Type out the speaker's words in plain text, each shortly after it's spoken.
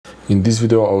In this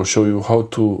video I will show you how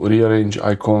to rearrange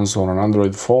icons on an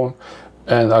Android phone,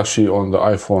 and actually on the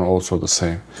iPhone also the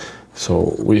same.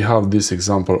 So we have this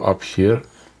example up here.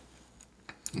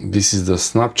 This is the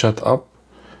Snapchat app,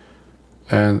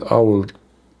 and I will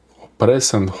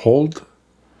press and hold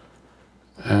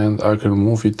and I can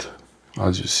move it.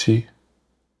 As you see,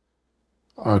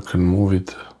 I can move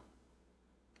it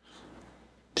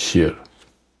here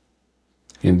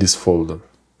in this folder.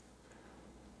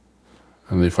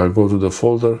 And if I go to the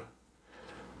folder,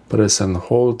 press and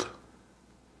hold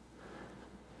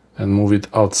and move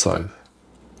it outside.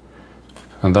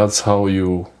 And that's how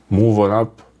you move an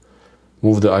app,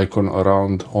 move the icon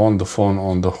around on the phone,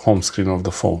 on the home screen of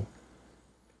the phone.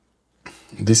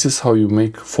 This is how you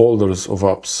make folders of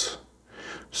apps.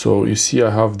 So you see I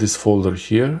have this folder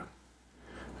here,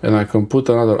 and I can put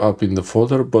another app in the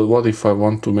folder, but what if I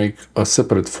want to make a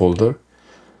separate folder?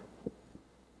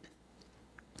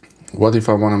 What if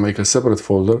I want to make a separate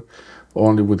folder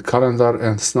only with calendar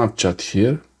and Snapchat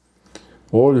here?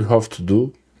 All you have to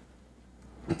do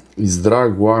is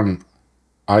drag one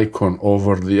icon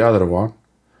over the other one,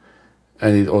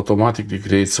 and it automatically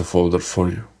creates a folder for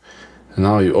you. And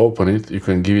now you open it, you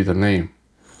can give it a name.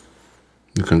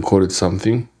 You can call it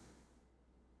something.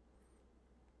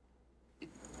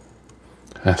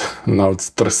 And now it's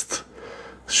test.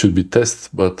 Should be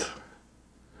test, but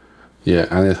yeah,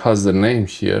 and it has the name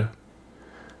here.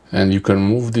 And you can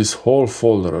move this whole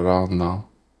folder around now.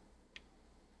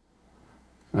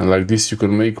 And like this you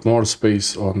can make more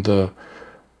space on the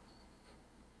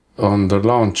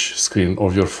launch screen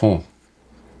of your phone.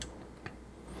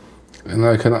 And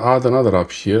I can add another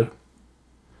app here.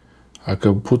 I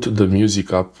can put the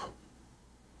music app.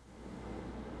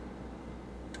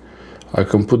 I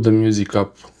can put the music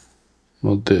app,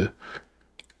 not there.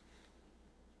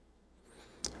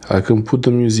 I can put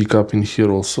the music app in here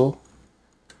also.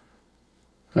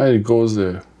 And it goes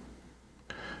there.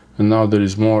 And now there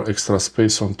is more extra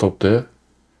space on top there.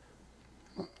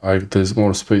 There's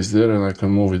more space there, and I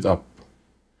can move it up.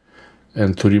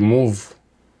 And to remove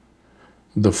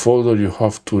the folder, you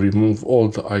have to remove all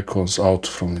the icons out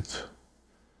from it.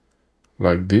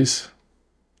 Like this.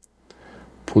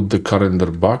 Put the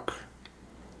calendar back.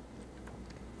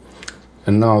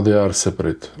 And now they are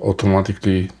separate.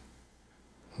 Automatically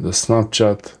the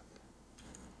Snapchat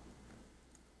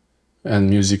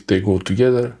and music, they go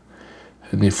together.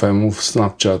 And if I move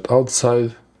Snapchat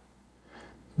outside,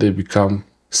 they become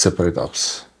separate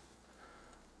apps.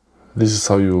 This is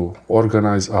how you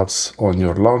organize apps on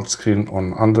your launch screen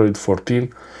on Android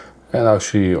 14, and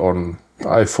actually on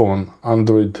iPhone,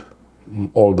 Android,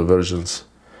 all the versions.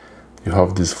 You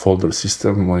have this folder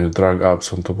system when you drag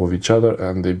apps on top of each other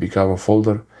and they become a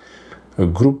folder, a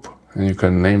group, and you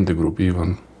can name the group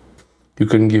even. You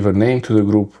can give a name to the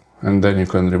group, and then you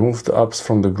can remove the apps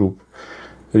from the group.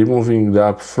 Removing the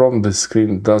app from the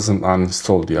screen doesn't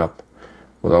uninstall the app,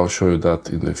 but I'll show you that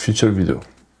in the future video.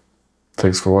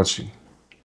 Thanks for watching.